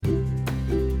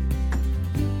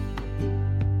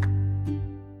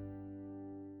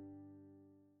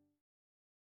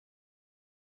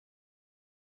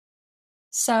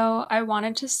So, I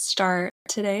wanted to start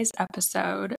today's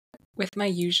episode with my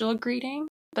usual greeting,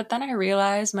 but then I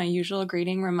realized my usual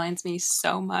greeting reminds me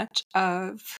so much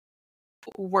of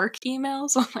work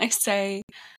emails when I say,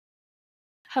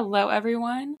 hello,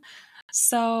 everyone.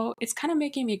 So, it's kind of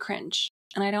making me cringe,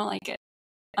 and I don't like it.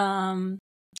 Um,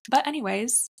 but,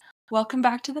 anyways, welcome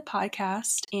back to the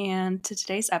podcast and to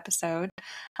today's episode.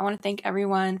 I want to thank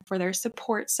everyone for their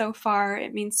support so far.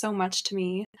 It means so much to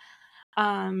me.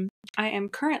 I am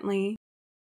currently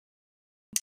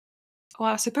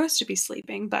I was supposed to be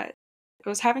sleeping, but I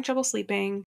was having trouble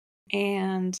sleeping,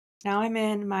 and now I'm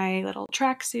in my little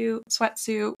tracksuit,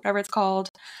 sweatsuit, whatever it's called.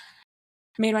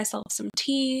 Made myself some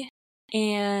tea,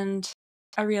 and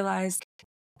I realized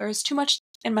there was too much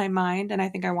in my mind, and I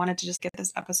think I wanted to just get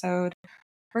this episode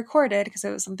recorded because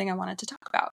it was something I wanted to talk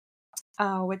about.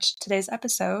 Which today's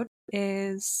episode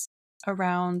is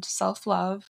around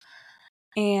self-love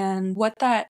and what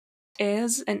that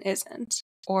is and isn't,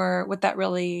 or what that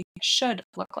really should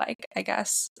look like, I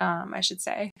guess, I should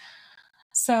say.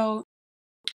 So,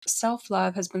 self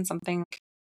love has been something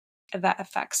that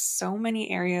affects so many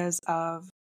areas of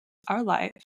our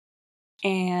life.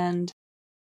 And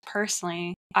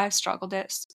personally, I've struggled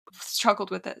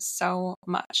with it so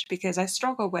much because I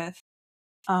struggle with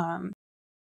um,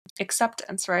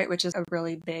 acceptance, right? Which is a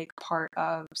really big part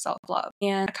of self love.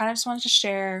 And I kind of just wanted to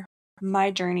share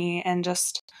my journey and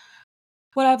just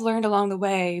what I've learned along the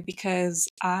way because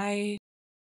I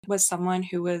was someone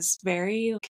who was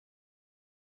very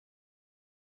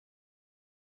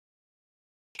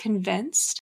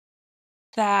convinced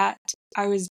that I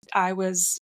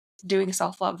was doing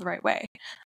self-love the right way.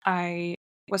 I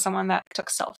was someone that took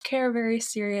self-care very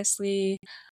seriously.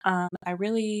 I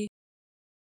really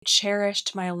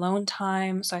cherished my alone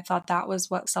time, so I thought that was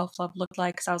what self-love looked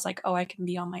like because I was like, "Oh, I can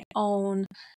be on my own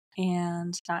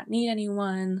and not need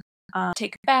anyone."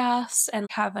 Take baths and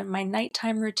have my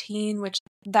nighttime routine, which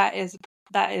that is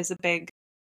that is a big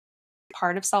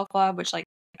part of self-love, which like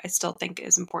I still think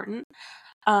is important.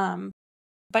 Um,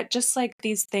 but just like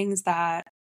these things that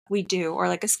we do, or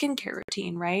like a skincare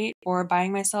routine, right? Or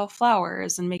buying myself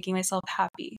flowers and making myself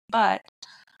happy. But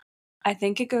I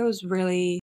think it goes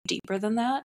really deeper than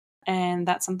that. And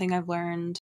that's something I've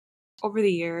learned over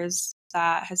the years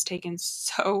that has taken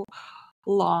so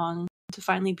long to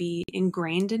finally be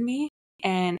ingrained in me.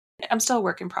 And I'm still a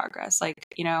work in progress. I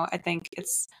think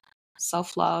it's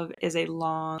self love is a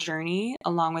long journey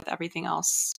along with everything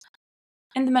else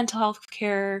in the mental health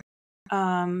care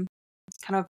um,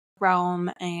 kind of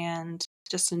realm and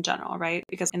just in general, right?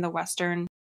 Because in the Western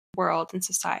world and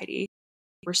society,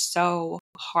 we're so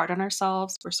hard on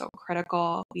ourselves, we're so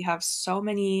critical, we have so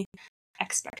many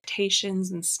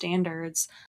expectations and standards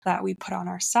that we put on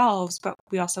ourselves, but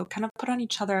we also kind of put on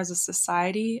each other as a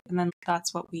society, and then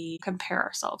that's what we compare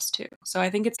ourselves to. So I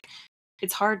think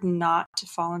it's hard not to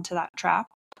fall into that trap.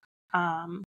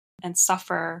 Um, and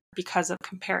suffer because of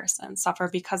comparison, suffer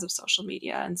because of social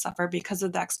media, and suffer because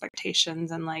of the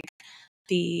expectations and like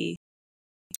the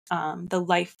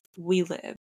life we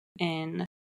live in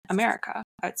America.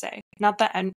 I would say not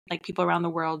that and like people around the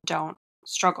world don't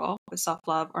struggle with self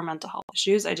love or mental health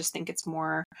issues. I just think it's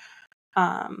more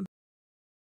um,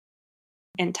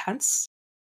 intense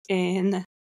in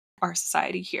our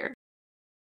society here.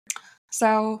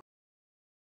 So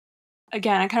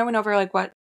again, I kind of went over like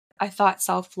what I thought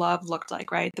self love looked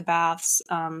like, right? The baths,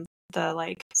 the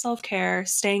like self care,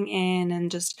 staying in,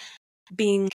 and just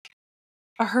being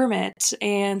a hermit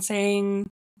and saying,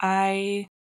 I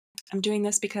am doing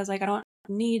this because like I don't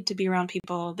need to be around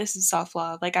people. This is self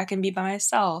love. Like I can be by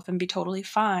myself and be totally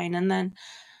fine. And then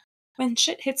when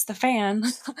shit hits the fan,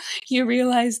 you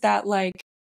realize that like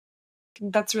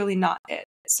that's really not it.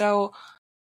 So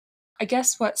I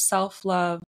guess what self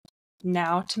love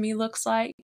now to me looks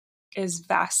like is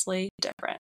vastly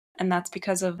different. And that's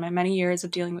because of my many years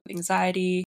of dealing with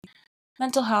anxiety,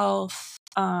 mental health,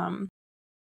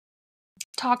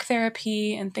 talk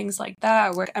therapy, and things like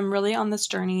that, where I'm really on this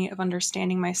journey of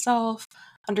understanding myself,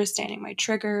 understanding my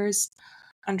triggers,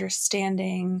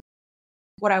 understanding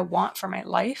what I want for my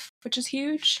life, which is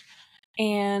huge,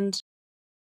 and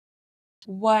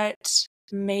what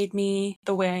made me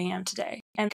the way I am today.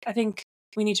 And I think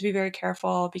we need to be very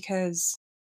careful because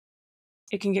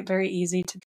it can get very easy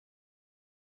to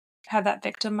have that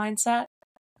victim mindset.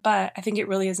 But I think it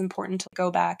really is important to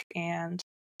go back and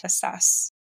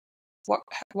assess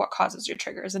what causes your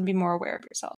triggers and be more aware of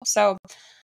yourself. So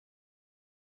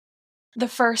the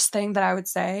first thing that I would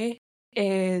say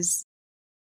is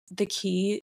the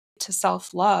key to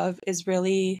self-love is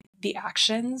really the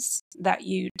actions that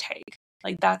you take.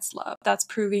 Like that's love. That's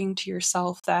proving to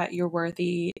yourself that you're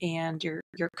worthy and you're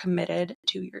committed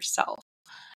to yourself.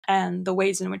 And the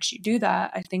ways in which you do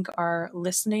that, I think, are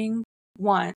listening.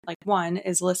 One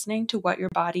is listening to what your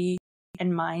body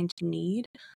and mind need.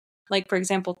 Like, for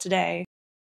example, today,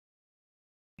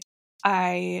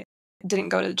 I didn't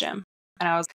go to the gym and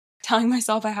I was telling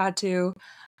myself I had to,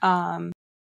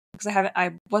 because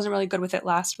I wasn't really good with it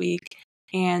last week.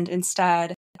 And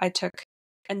instead, I took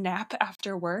a nap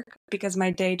after work because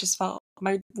my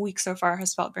week so far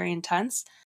has felt very intense.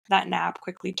 That nap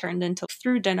quickly turned into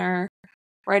through dinner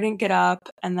where I didn't get up.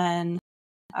 And then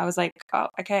I was like, oh,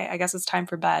 okay, I guess it's time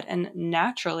for bed. And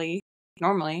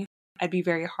normally, I'd be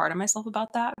very hard on myself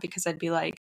about that because I'd be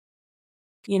like,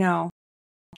 you know,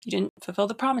 you didn't fulfill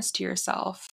the promise to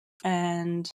yourself.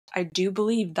 And I do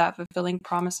believe that fulfilling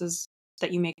promises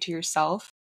that you make to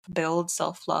yourself build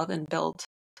self love and build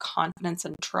confidence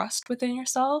and trust within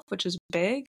yourself, which is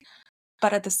big.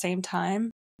 But at the same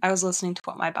time, I was listening to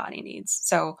what my body needs.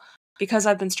 So because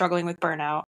I've been struggling with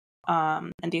burnout,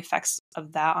 and the effects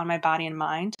of that on my body and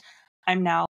mind, I'm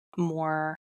now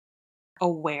more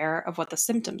aware of what the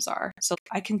symptoms are. So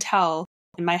I can tell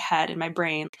in my head, in my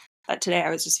brain, that today I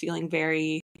was just feeling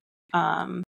very,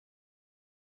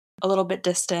 a little bit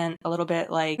distant, a little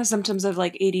bit like the symptoms of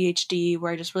like ADHD,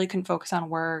 where I just really couldn't focus on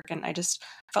work. And I just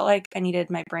felt like I needed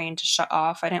my brain to shut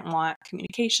off. I didn't want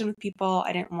communication with people.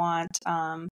 I didn't want,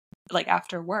 like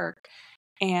after work.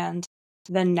 And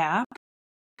the nap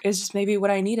is just maybe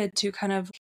what I needed to kind of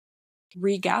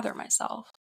regather myself.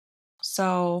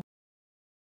 So,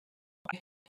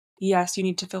 yes, you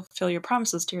need to fulfill your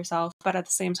promises to yourself, but at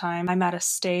the same time, I'm at a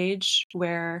stage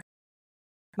where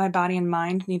my body and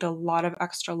mind need a lot of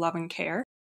extra love and care,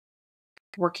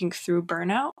 working through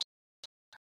burnout,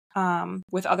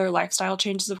 with other lifestyle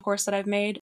changes, of course, that I've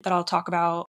made that I'll talk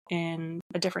about in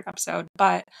a different episode.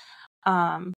 But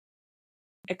um,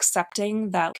 accepting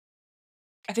that,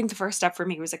 I think the first step for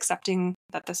me was accepting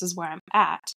that this is where I'm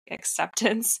at.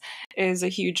 Acceptance is a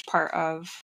huge part of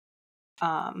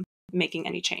making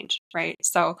any change, right?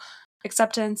 So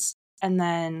acceptance, and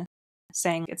then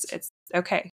saying it's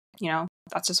okay.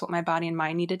 That's just what my body and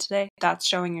mind needed today. That's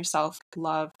showing yourself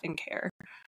love and care.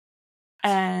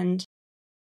 And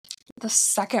the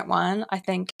second one I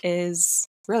think is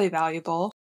really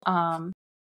valuable.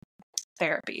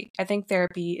 Therapy. I think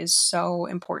therapy is so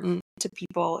important to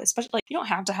people, especially like you don't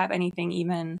have to have anything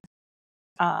even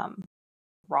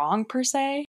wrong per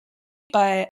se,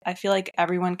 but I feel like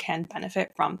everyone can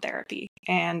benefit from therapy.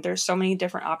 And there's so many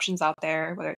different options out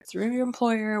there, whether it's through your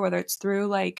employer, whether it's through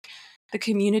like the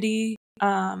community,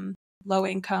 low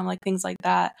income, like things like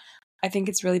that. I think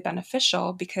it's really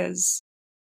beneficial because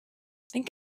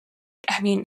I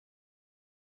mean,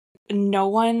 no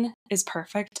one is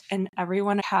perfect and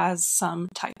everyone has some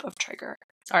type of trigger.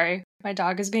 Sorry, my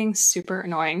dog is being super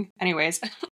annoying. Anyways,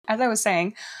 as I was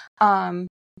saying, I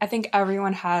think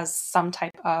everyone has some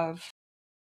type of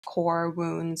core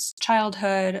wounds,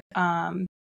 childhood,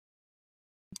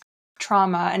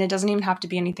 trauma, and it doesn't even have to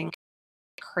be anything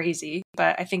crazy,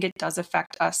 but I think it does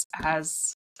affect us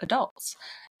as adults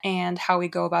and how we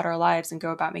go about our lives and go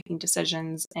about making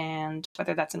decisions, and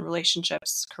whether that's in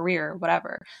relationships, career,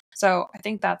 whatever. So I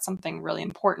think that's something really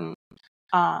important.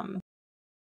 Um,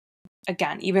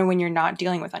 Again, even when you're not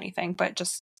dealing with anything, but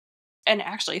just, and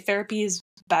actually, therapy is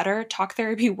better. Talk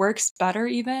therapy works better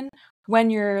even when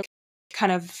you're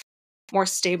kind of more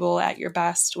stable at your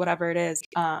best, whatever it is.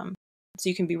 So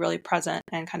you can be really present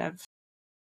and kind of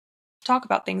talk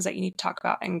about things that you need to talk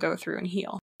about and go through and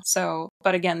heal. So,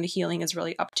 but again, the healing is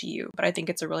really up to you, but I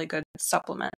think it's a really good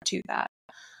supplement to that.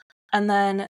 And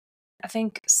then I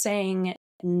think saying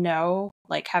no,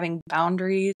 like having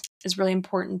boundaries, is really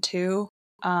important too.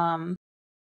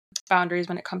 Boundaries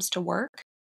when it comes to work.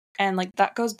 And like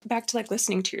that goes back to like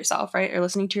listening to yourself, right? Or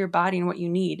listening to your body and what you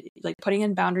need, like putting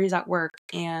in boundaries at work,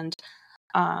 and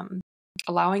um,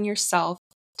 allowing yourself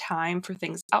time for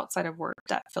things outside of work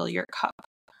that fill your cup,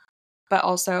 but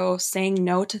also saying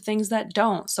no to things that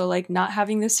don't. So like not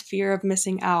having this fear of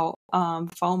missing out,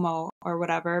 FOMO or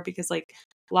whatever, because like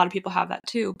a lot of people have that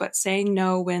too, but saying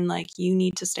no when like you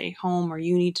need to stay home or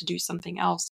you need to do something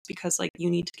else because like you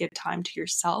need to give time to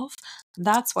yourself.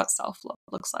 That's what self-love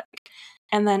looks like.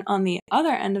 And then on the other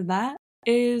end of that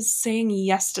is saying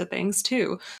yes to things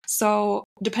too. So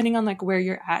depending on like where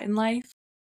you're at in life,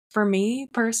 for me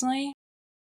personally,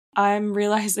 I'm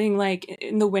realizing like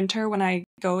in the winter when I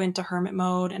go into hermit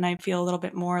mode and I feel a little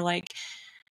bit more like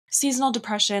seasonal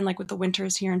depression, like with the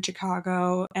winters here in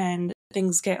Chicago, and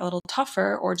things get a little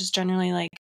tougher, or just generally like,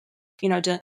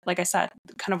 like I said,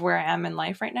 kind of where I am in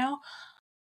life right now.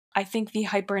 I think the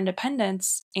hyper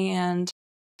independence and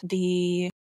the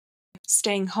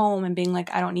staying home and being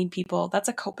like, I don't need people, that's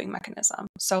a coping mechanism.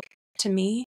 So to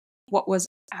me, what was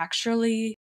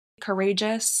actually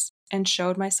courageous and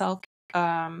showed myself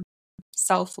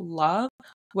self love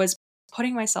was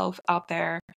putting myself out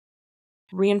there,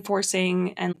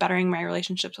 reinforcing and bettering my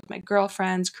relationships with my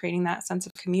girlfriends, creating that sense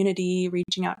of community,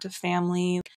 reaching out to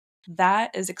family.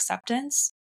 That is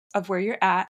acceptance of where you're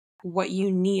at, what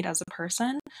you need as a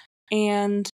person,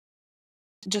 and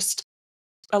just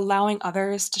allowing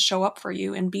others to show up for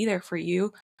you and be there for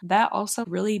you. That also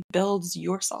really builds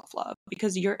your self love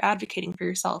because you're advocating for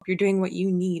yourself. You're doing what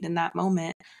you need in that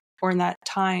moment or in that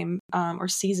time or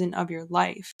season of your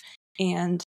life.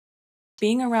 And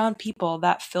being around people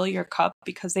that fill your cup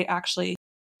because they actually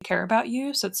care about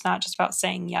you. So it's not just about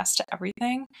saying yes to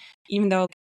everything, even though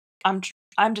I'm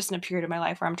I'm just in a period of my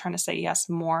life where I'm trying to say yes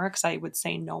more because I would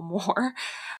say no more.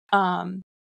 Um,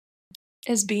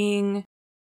 is being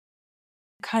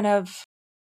kind of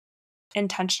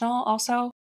intentional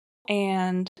also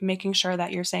and making sure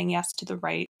that you're saying yes to the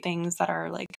right things that are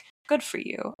like good for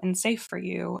you and safe for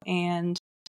you and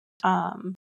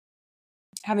um,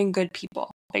 having good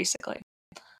people basically.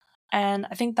 And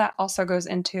I think that also goes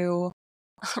into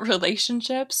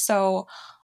relationships. So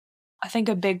I think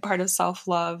a big part of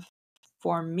self-love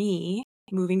for me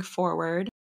moving forward,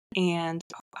 and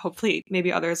hopefully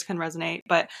maybe others can resonate,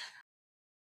 but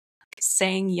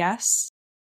saying yes,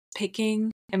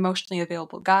 picking emotionally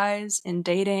available guys in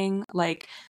dating, like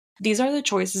these are the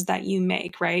choices that you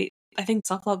make, right? I think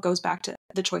self love goes back to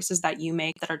the choices that you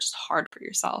make that are just hard for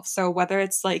yourself. So whether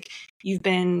it's like you've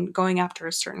been going after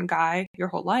a certain guy your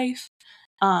whole life,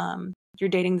 you're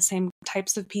dating the same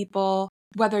types of people,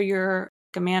 whether you're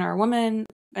a man or a woman,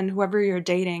 and whoever you're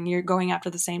dating, you're going after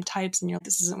the same types and you're like,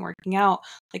 this isn't working out.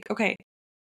 Like, okay,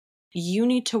 you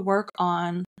need to work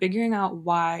on figuring out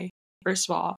why, first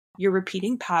of all, you're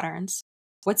repeating patterns.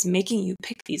 What's making you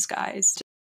pick these guys?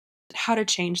 How to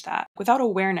change that. Without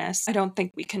awareness, I don't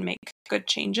think we can make good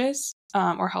changes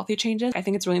or healthy changes. I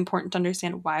think it's really important to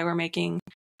understand why we're making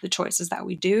the choices that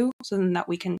we do so then that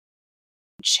we can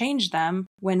change them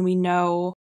when we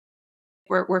know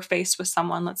we're faced with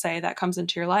someone, let's say, that comes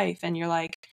into your life and you're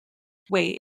like,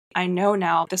 wait, I know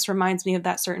now this reminds me of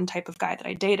that certain type of guy that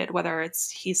I dated, whether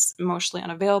it's he's emotionally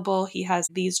unavailable, he has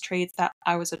these traits that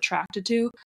I was attracted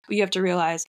to. But you have to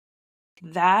realize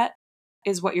that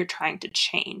is what you're trying to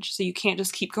change. So you can't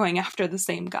just keep going after the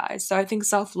same guys. So I think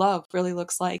self love really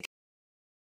looks like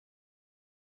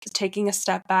taking a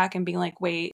step back and being like,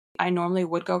 wait, I normally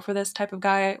would go for this type of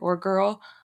guy or girl,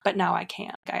 but now I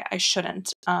can't. I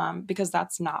shouldn't because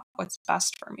that's not what's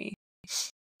best for me.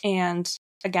 And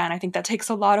again, I think that takes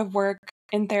a lot of work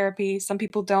in therapy. Some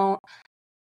people don't,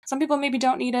 some people maybe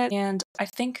don't need it. And I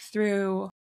think through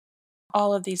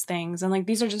all of these things, and like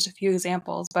these are just a few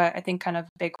examples, but I think kind of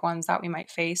big ones that we might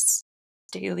face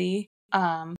daily,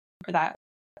 or that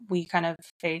we kind of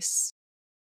face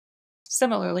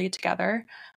similarly together.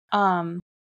 Um,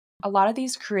 a lot of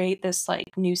these create this like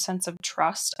new sense of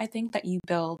trust, I think, that you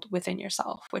build within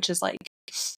yourself, which is like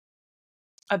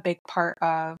a big part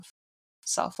of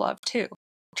self love too.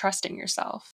 Trusting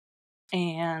yourself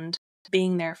and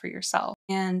being there for yourself.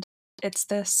 And it's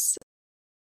this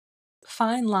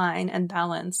fine line and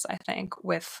balance, I think,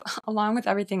 with along with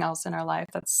everything else in our life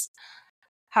that's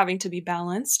having to be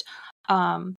balanced,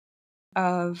 um,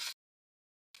 of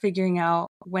figuring out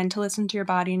when to listen to your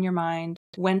body and your mind,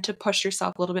 when to push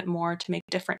yourself a little bit more to make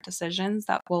different decisions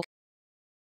that will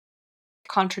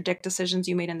contradict decisions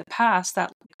you made in the past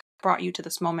that brought you to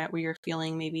this moment where you're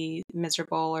feeling maybe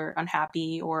miserable or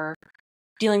unhappy or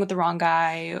dealing with the wrong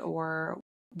guy or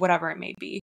whatever it may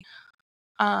be.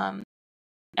 Um,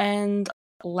 and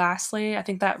lastly, I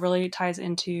think that really ties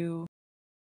into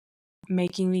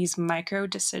making these micro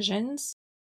decisions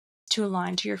to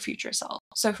align to your future self.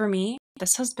 So for me,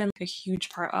 this has been a huge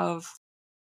part of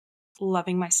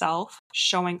loving myself,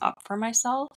 showing up for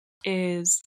myself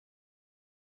is,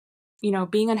 you know,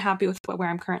 being unhappy with where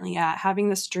I'm currently at, having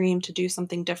this dream to do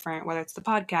something different, whether it's the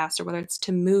podcast or whether it's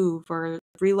to move or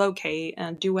relocate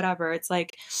and do whatever. It's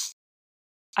like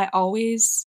I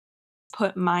always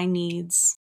put my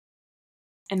needs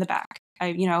in the back. I,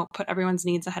 you know, put everyone's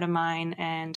needs ahead of mine.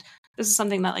 And this is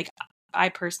something that like I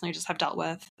personally just have dealt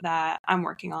with that I'm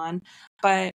working on.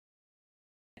 But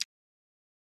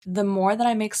the more that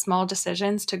I make small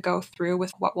decisions to go through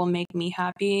with what will make me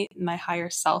happy, my higher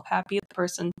self happy, the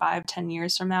person 5, 10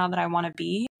 years from now that I want to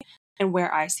be and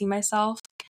where I see myself,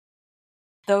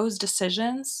 those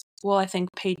decisions will, I think,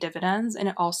 pay dividends. And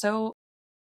it also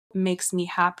makes me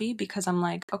happy because I'm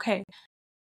like, okay,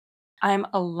 I'm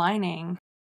aligning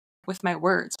with my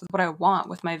words, with what I want,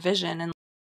 with my vision. And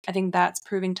I think that's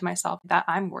proving to myself that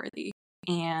I'm worthy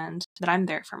and that I'm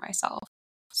there for myself.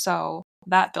 So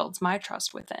that builds my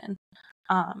trust within.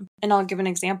 And I'll give an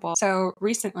example. So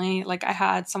recently, like I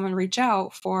had someone reach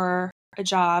out for a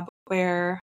job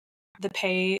where the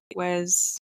pay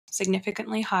was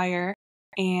significantly higher,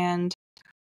 and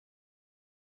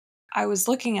I was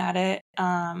looking at it,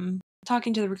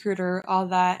 talking to the recruiter, all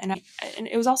that, and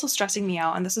it was also stressing me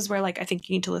out. And this is where like I think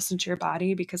you need to listen to your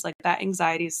body, because like that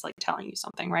anxiety is like telling you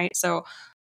something, right? So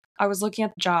I was looking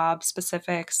at the job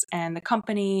specifics and the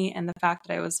company and the fact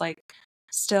that I was like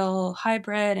still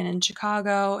hybrid and in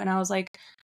Chicago, and I was like,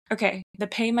 okay, the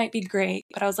pay might be great,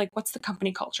 but I was like, what's the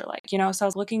company culture like? So I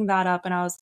was looking that up, and I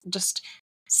was just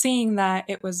seeing that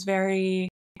it was very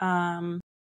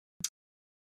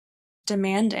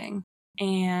demanding,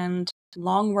 and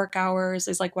long work hours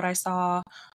is like what I saw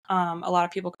a lot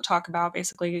of people talk about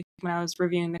basically when I was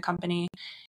reviewing the company.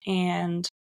 And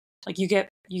like you get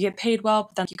paid well,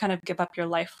 but then you kind of give up your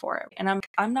life for it. And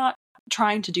I'm not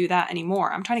trying to do that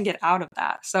anymore. I'm trying to get out of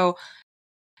that. So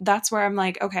that's where I'm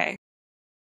like, okay,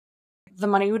 the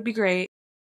money would be great,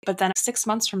 but then 6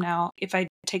 months from now, if I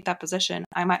take that position,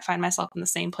 I might find myself in the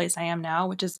same place I am now,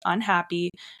 which is unhappy,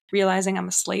 realizing I'm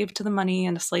a slave to the money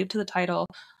and a slave to the title,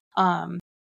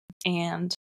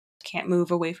 and can't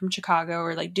move away from Chicago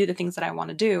or like do the things that I want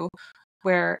to do,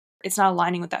 where it's not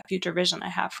aligning with that future vision I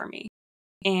have for me.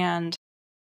 And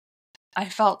I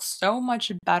felt so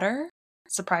much better,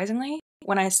 surprisingly,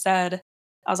 when I said,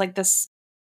 I was like, this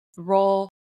role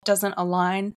doesn't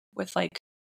align with like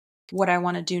what I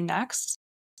want to do next.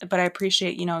 But I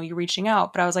appreciate, you reaching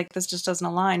out. But I was like, this just doesn't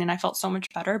align. And I felt so much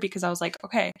better because I was like,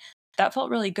 okay, that felt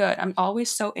really good. I'm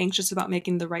always so anxious about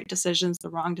making the right decisions, the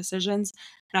wrong decisions.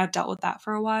 And I've dealt with that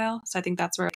for a while. So I think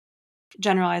that's where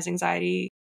generalized anxiety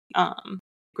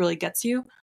really gets you.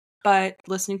 But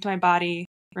listening to my body,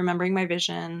 remembering my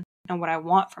vision and what I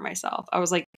want for myself, I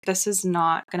was like, this is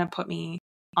not going to put me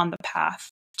on the path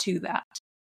to that.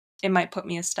 It might put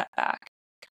me a step back.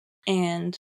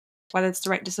 And whether it's the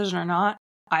right decision or not,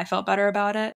 I felt better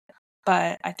about it.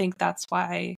 But I think that's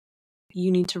why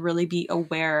you need to really be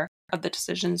aware of the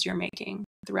decisions you're making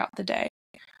throughout the day.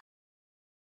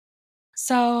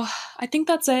 So I think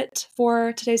that's it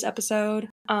for today's episode.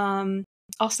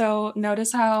 Also,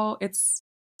 notice how it's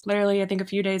literally, I think, a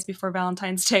few days before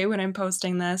Valentine's Day when I'm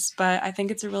posting this, but I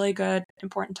think it's a really good,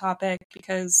 important topic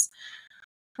because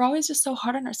we're always just so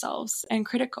hard on ourselves and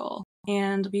critical,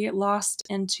 and we get lost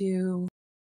into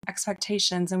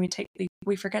expectations, and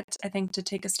we forget, I think, to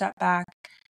take a step back.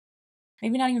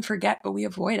 Maybe not even forget, but we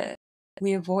avoid it.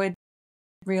 We avoid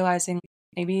realizing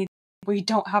maybe we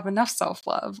don't have enough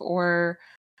self-love, or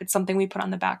it's something we put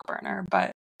on the back burner.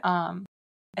 But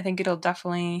I think it'll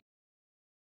definitely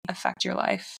affect your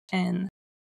life in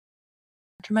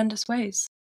tremendous ways.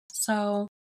 So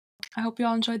I hope you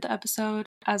all enjoyed the episode.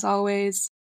 As always,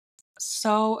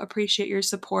 so appreciate your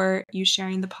support, you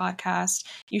sharing the podcast,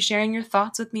 you sharing your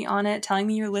thoughts with me on it, telling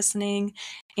me you're listening.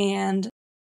 And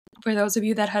for those of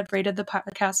you that had rated the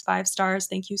podcast 5 stars,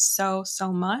 thank you so,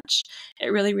 so much. It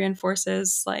really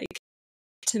reinforces, like,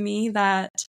 to me that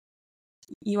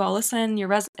you all listen, it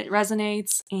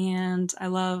resonates, and I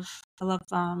love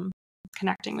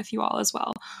connecting with you all as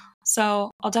well.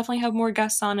 So I'll definitely have more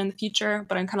guests on in the future,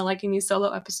 but I'm kind of liking these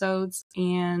solo episodes.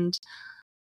 And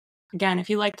again, if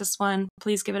you like this one,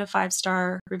 please give it a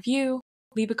 5-star review,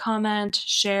 leave a comment,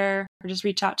 share, or just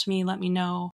reach out to me, let me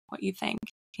know what you think.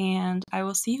 And I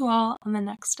will see you all on the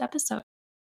next episode.